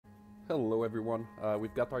Hello everyone,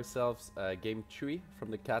 we've got ourselves game 3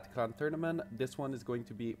 from the CatCon tournament. This one is going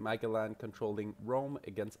to be Magellan controlling Rome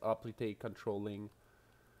against Oplite controlling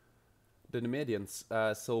the Numidians.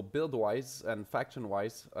 So build-wise and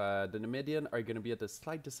faction-wise, the Numidian are going to be at a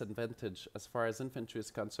slight disadvantage as far as infantry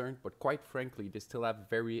is concerned, but quite frankly they still have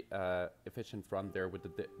very efficient front there with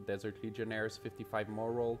the Desert Legionnaires, 55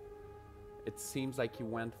 moral. It seems like he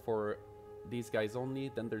went for these guys only.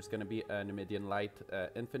 Then there's going to be a Numidian light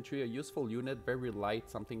infantry, a useful unit, very light,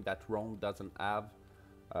 something that Rome doesn't have.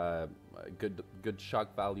 Good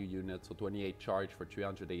shock value unit, so 28 charge for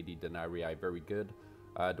 380 denarii, very good.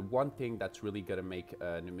 The one thing that's really going to make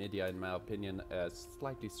Numidia, in my opinion, a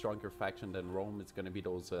slightly stronger faction than Rome is going to be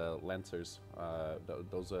those Lancers,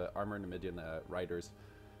 those armor Numidian riders.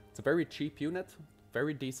 It's a very cheap unit,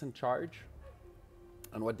 very decent charge.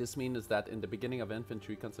 And what this means is that in the beginning of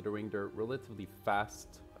infantry, considering they're relatively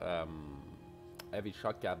fast, heavy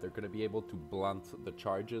shock cap, they're going to be able to blunt the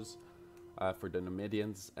charges for the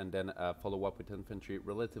Numidians and then follow up with infantry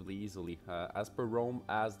relatively easily. As per Rome,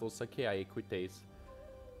 as those Sakea Equites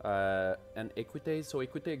and Equites. So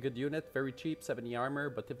Equite, a good unit, very cheap, 70 armor,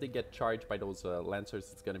 but if they get charged by those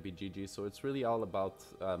Lancers, it's going to be GG. So it's really all about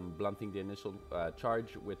blunting the initial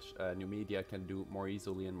charge, which Numidia can do more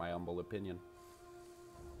easily in my humble opinion.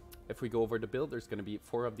 If we go over the build, there's going to be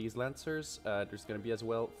 4 of these Lancers. There's going to be as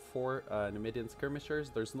well 4 Numidian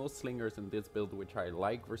Skirmishers. There's no Slingers in this build, which I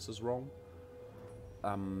like versus Rome.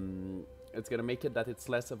 It's going to make it that it's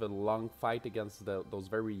less of a long fight against those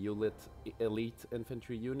very elite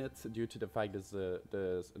infantry units, due to the fact that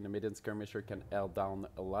the Numidian Skirmisher can hold down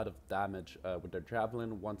a lot of damage with their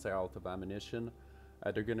Javelin once they're out of ammunition.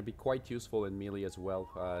 They're going to be quite useful in melee as well,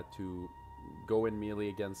 to go in melee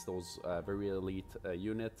against those very elite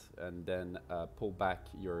units and then pull back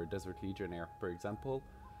your Desert Legionnaire, for example,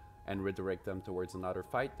 and redirect them towards another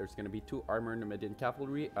fight. There's going to be 2 armor Numidian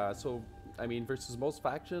cavalry. So, I mean, versus most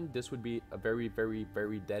faction, this would be a very, very,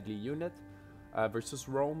 very deadly unit. Versus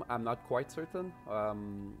Rome, I'm not quite certain. I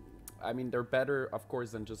mean, they're better, of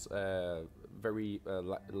course, than just very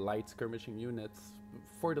light skirmishing units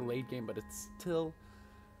for the late game, but it's still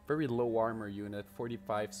very low armor unit,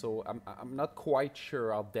 45, so I'm not quite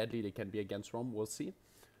sure how deadly they can be against Rome. We'll see.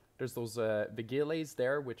 There's those Vigiles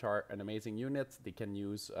there, which are an amazing unit. They can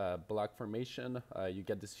use block formation. You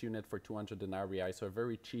get this unit for 200 denarii, so a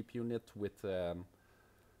very cheap unit with a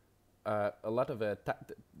lot of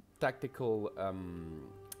tactical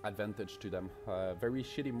advantage to them. Very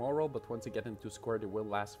shitty moral, but once they get into square, they will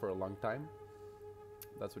last for a long time.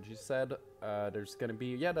 That's what she said. There's going to be,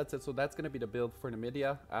 yeah, that's it. So that's going to be the build for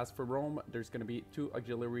Numidia. As for Rome, there's going to be 2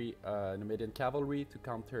 auxiliary Numidian cavalry to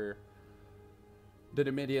counter the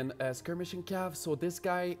Numidian skirmishing cav. So this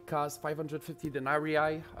guy costs 550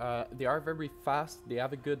 denarii. They are very fast. They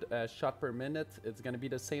have a good shot per minute. It's going to be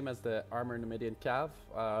the same as the armor Numidian cav.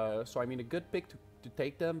 So I mean, a good pick to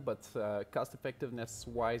take them, but cost effectiveness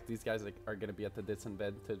wise, these guys are going to be at a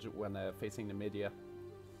disadvantage when facing Numidia.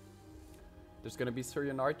 There's going to be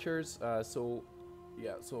Syrian archers, so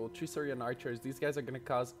 3 Syrian archers. These guys are going to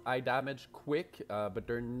cause high damage quick, but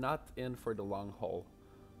they're not in for the long haul,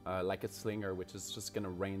 like a slinger, which is just going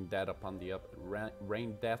to rain death upon the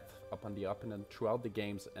opponent throughout the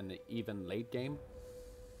games and even late game.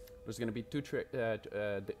 There's going to be 2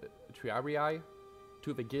 Triarii,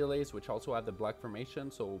 2 Vigiles, which also have the black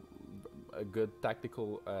formation, so a good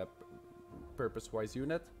tactical purpose-wise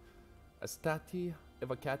unit. A Stati,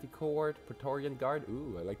 Evocati cohort, Praetorian Guard.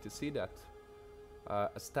 Ooh, I like to see that.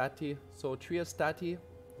 A Stati. So 3 Stati,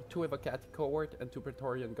 2 Evocati cohort, and 2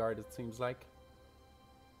 Praetorian Guard, it seems like.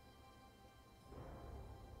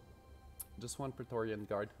 Just 1 Praetorian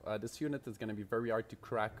Guard. This unit is going to be very hard to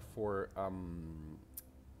crack for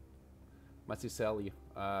Massicelli.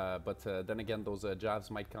 But then again, those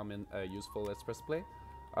Javs might come in useful as press play.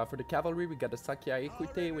 For the cavalry, we got the Sakea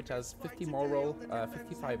Equite, which has 50 moral,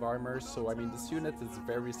 55 armor, so I mean this unit is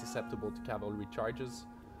very susceptible to cavalry charges.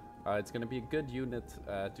 It's going to be a good unit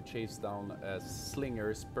to chase down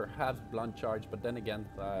slingers, perhaps blunt charge, but then again,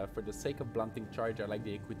 for the sake of blunting charge, I like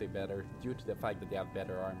the Equite better, due to the fact that they have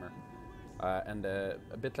better armor. And a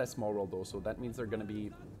bit less moral though, so that means they're going to be,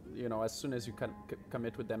 you know, as soon as you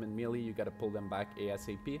commit with them in melee, you got to pull them back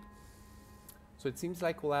ASAP. So it seems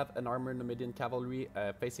like we'll have an armored Numidian cavalry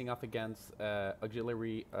facing off against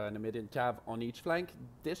auxiliary Numidian cav on each flank.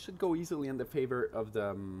 This should go easily in the favor of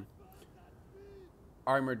the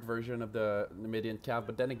armored version of the Numidian cav,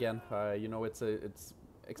 but then again, you know, it's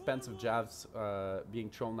expensive Javs being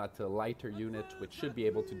thrown at a lighter unit, which should be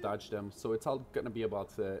able to dodge them. So it's all going to be about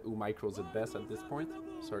who micros at best at this point.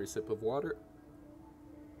 Sorry, sip of water.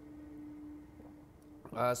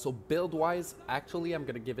 So build-wise, actually, I'm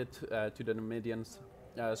gonna give it to the Numidians,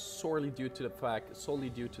 solely due to the fact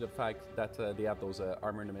that they have those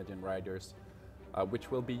armored Numidian riders,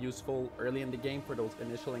 which will be useful early in the game for those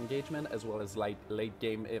initial engagement, as well as late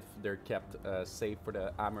game if they're kept safe for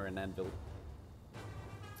the hammer and anvil.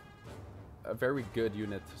 A very good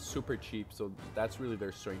unit, super cheap, so that's really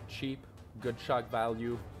their strength. Cheap, good shock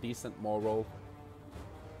value, decent moral.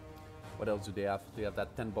 What else do they have? They have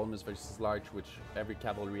that 10 bonus versus large, which every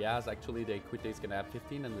cavalry has. Actually, the Equite is going to have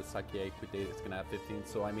 15, and the Sakia Equite is going to have 15.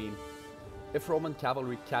 So, I mean, if Roman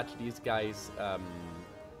cavalry catch these guys,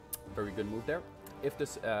 very good move there. If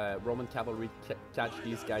this Roman cavalry catch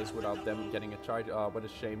these guys without them getting a charge, oh, what a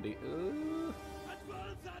shame.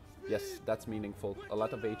 Yes, that's meaningful. A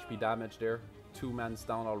lot of HP damage there. 2 mans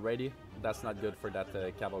down already. That's not good for that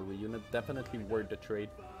cavalry unit. Definitely worth the trade.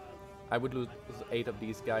 I would lose 8 of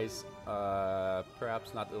these guys,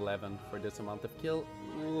 perhaps not 11 for this amount of kill.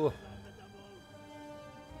 Ooh.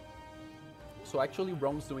 So actually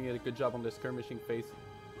Rome's doing a good job on the skirmishing phase.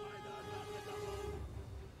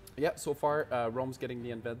 Yeah, so far Rome's getting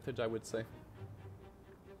the advantage, I would say.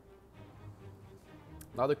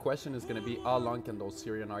 Now the question is going to be, how long can those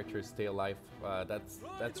Syrian archers stay alive?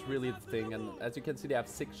 That's really the thing, and as you can see, they have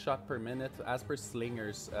 6 shots per minute. As per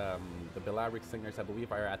slingers, the Balearic slingers, I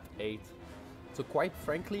believe, are at 8. So quite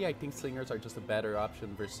frankly, I think slingers are just a better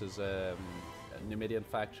option versus a Numidian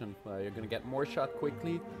faction. You're going to get more shot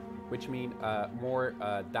quickly, which means more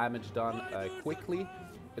damage done quickly.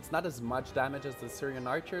 It's not as much damage as the Syrian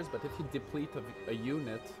archers, but if you deplete a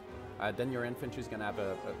unit, then your infantry is going to have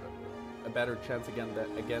a better chance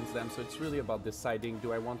against them. So it's really about deciding,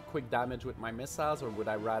 do I want quick damage with my missiles, or would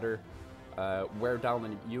I rather wear down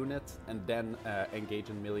a unit and then engage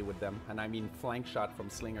in melee with them? And I mean, flank shot from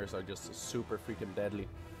slingers are just super freaking deadly.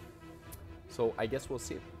 So I guess we'll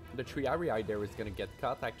see. The Triarii there is going to get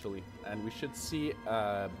cut actually, and we should see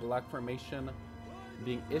block formation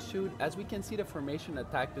being issued. As we can see, the formation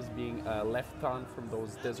attack is being left on from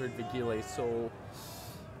those desert vigiles. So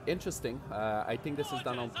interesting. I think this is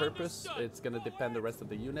done on purpose. It's going to depend the rest of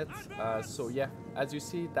the units. So yeah, as you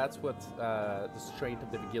see, that's what the strength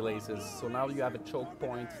of the Vigiles is. So now you have a choke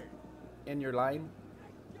point in your line,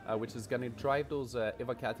 which is going to drive those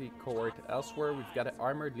Evocati cohort elsewhere. We've got an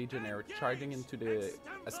armored legionnaire charging into the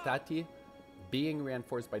Astati, being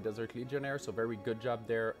reinforced by Desert Legionnaire. So very good job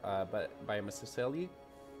there by Massiceli.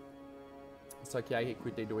 Sakia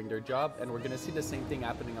Equite doing their job, and we're going to see the same thing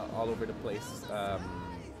happening all over the place.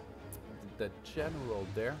 The general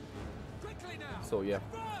there. So yeah,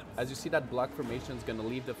 as you see, that block formation is going to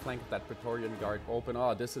leave the flank of that Praetorian Guard open.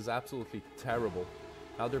 Oh, this is absolutely terrible.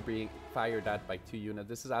 Now they're being fired at by 2 units.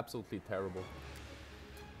 This is absolutely terrible.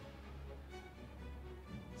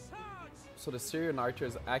 So the Syrian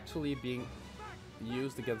archers actually being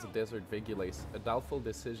used against the Desert Vigiles. A doubtful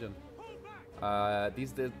decision.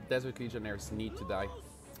 These Desert Legionnaires need to die,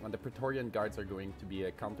 and the Praetorian Guards are going to be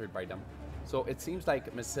countered by them. So it seems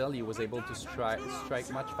like Massili was able to strike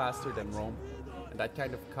much faster than Rome, and that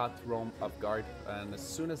kind of caught Rome off guard. And as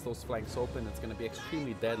soon as those flanks open, it's going to be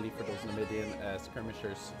extremely deadly for those Numidian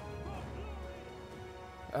skirmishers.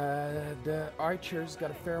 The archers got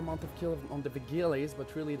a fair amount of kill on the Vigiles,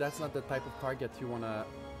 but really that's not the type of target you want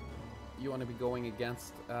to be going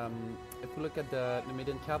against. If we look at the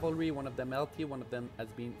Numidian cavalry, one of them LT, one of them has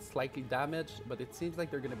been slightly damaged, but it seems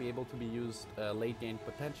like they're going to be able to be used late game,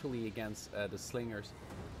 potentially against the slingers.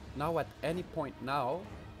 Now at any point now,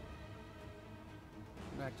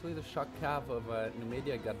 actually the shock cav of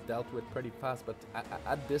Numidia got dealt with pretty fast, but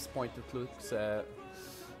at this point it looks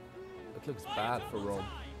bad for Rome.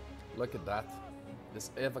 Look at that.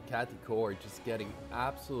 This Evocati core just getting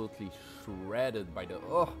absolutely shredded by the...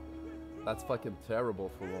 Oh! That's fucking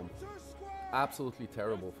terrible for Rome. Absolutely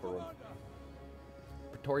terrible for Rome.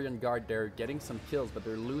 Praetorian Guard, they're getting some kills, but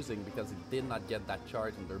they're losing because it did not get that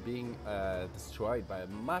charge, and they're being destroyed by a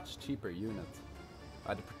much cheaper unit.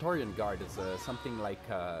 The Praetorian Guard is something like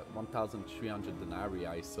 1,300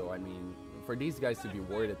 denarii, so I mean, for these guys to be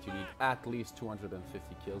worth it, you need at least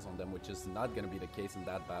 250 kills on them, which is not going to be the case in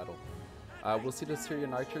that battle. We'll see the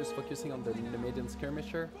Syrian archers focusing on the Numidian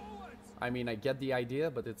skirmisher. I mean, I get the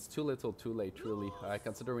idea, but it's too little too late, truly,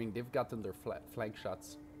 considering they've gotten their flank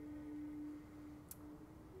shots.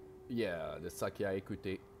 Yeah, the Sakia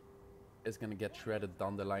Equite is going to get shredded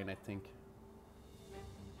down the line, I think.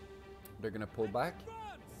 They're going to pull back.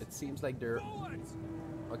 It seems like they're...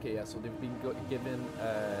 Okay, yeah, so they've been given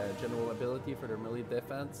general ability for their melee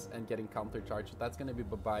defense and getting counter charge. That's going to be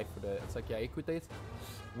bye-bye for the Sakia Equites.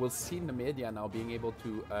 We'll see Numidia now being able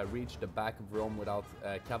to reach the back of Rome without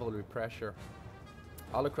cavalry pressure.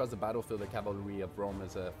 All across the battlefield, the cavalry of Rome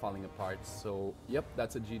is falling apart. So, yep,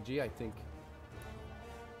 that's a GG, I think.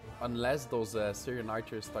 Unless those Syrian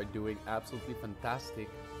archers start doing absolutely fantastic.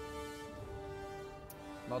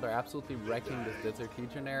 No, they're absolutely wrecking the Desert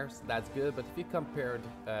Legionnaires. That's good, but if you compared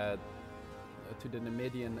to the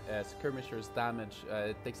Numidian skirmishers' damage,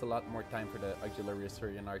 it takes a lot more time for the auxiliary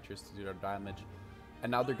Syrian archers to do their damage.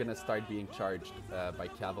 And now they're going to start being charged by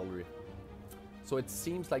cavalry. So it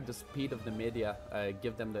seems like the speed of the Numidia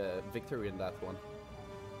give them the victory in that one.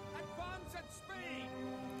 Advance at speed.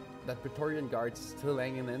 That Praetorian Guard's still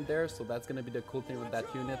hanging in there, so that's going to be the cool thing with that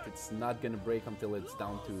unit. It's not going to break until it's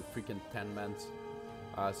down to freaking 10 men.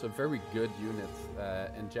 So very good unit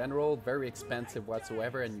in general, very expensive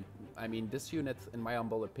whatsoever. And I mean, this unit, in my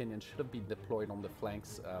humble opinion, should have been deployed on the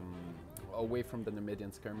flanks away from the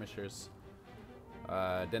Numidian skirmishers.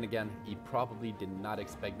 Then again, he probably did not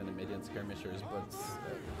expect the Numidian skirmishers, but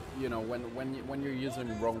you know, when you're using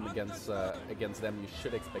Rome against them, you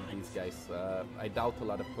should expect these guys. I doubt a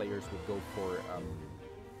lot of players would go for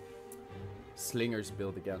Slingers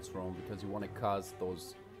build against Rome because you want to cause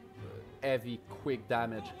those heavy, quick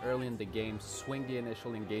damage early in the game, swing the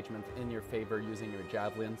initial engagement in your favor using your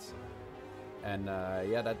javelins, and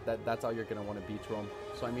yeah, that's how you're gonna want to beat Rome.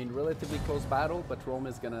 So I mean, relatively close battle, but Rome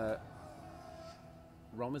is gonna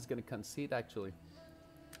concede, actually.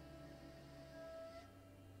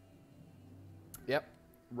 Yep,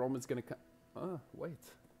 Rome is gonna oh,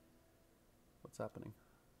 wait. What's happening?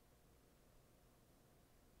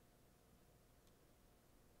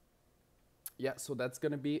 Yeah, so that's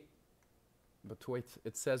gonna be... But wait,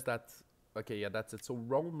 it says that... Okay, yeah, that's it. So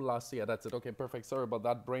Rome lost. Yeah, that's it. Okay, perfect. Sorry about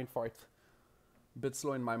that brain fart. Bit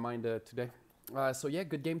slow in my mind today. So yeah,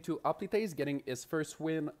 good game to Oplite. Is getting his first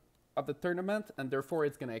win of the tournament, and therefore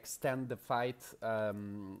it's going to extend the fight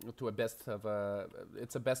to a best of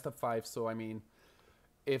it's a best of 5. So I mean,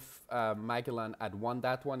 if Magellan had won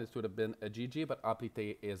that one, it would have been a GG, but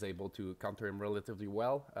Oplite is able to counter him relatively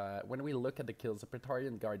well. When we look at the kills, the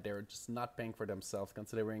Praetorian Guard, they're just not paying for themselves,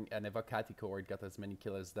 considering an Evocati cohort got as many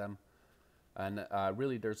kills as them. And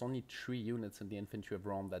really, there's only 3 units in the infantry of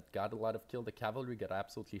Rome that got a lot of kills. The cavalry got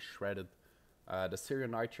absolutely shredded. The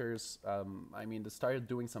Syrian archers, I mean, they started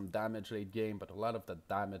doing some damage late game, but a lot of that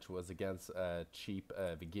damage was against cheap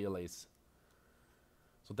Vigiles.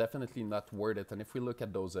 So definitely not worth it. And if we look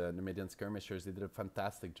at those Numidian skirmishers, they did a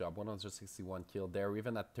fantastic job. 161 kill there.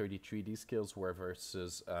 Even at 33, these kills were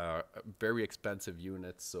versus very expensive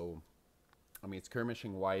units. So, I mean,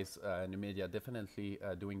 skirmishing-wise, Numidia definitely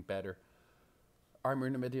doing better.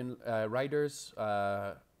 Armor Numidian riders,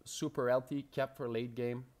 super healthy, kept for late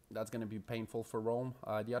game. That's going to be painful for Rome.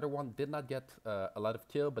 The other one did not get a lot of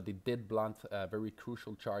kill, but they did blunt a very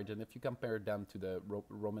crucial charge. And if you compare them to the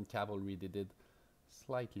Roman cavalry, they did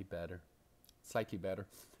slightly better. Slightly better.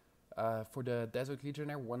 For the Desert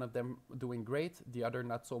Legionnaire, one of them doing great, the other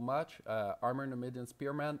not so much. Armor Numidian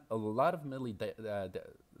Spearman, a lot of melee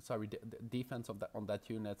defense on that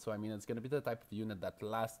unit. So I mean, it's going to be the type of unit that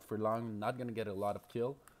lasts for long, not going to get a lot of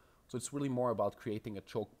kill. So it's really more about creating a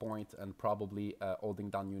choke point and probably holding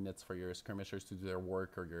down units for your skirmishers to do their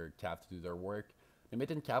work or your cav to do their work. The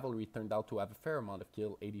Numidian cavalry turned out to have a fair amount of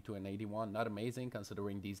kill, 82 and 81. Not amazing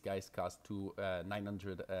considering these guys cost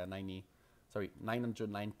 990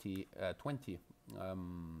 20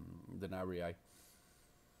 denarii.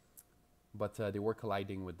 But they were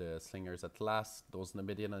colliding with the slingers at last. Those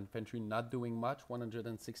Numidian infantry not doing much,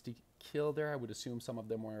 160 kill there. I would assume some of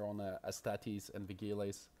them were on Astates and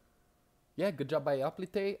Vigiles. Yeah, good job by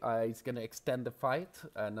Oplite. He's going to extend the fight.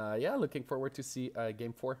 And yeah, looking forward to see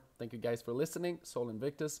Game 4. Thank you guys for listening. Sol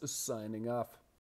Invictus signing off.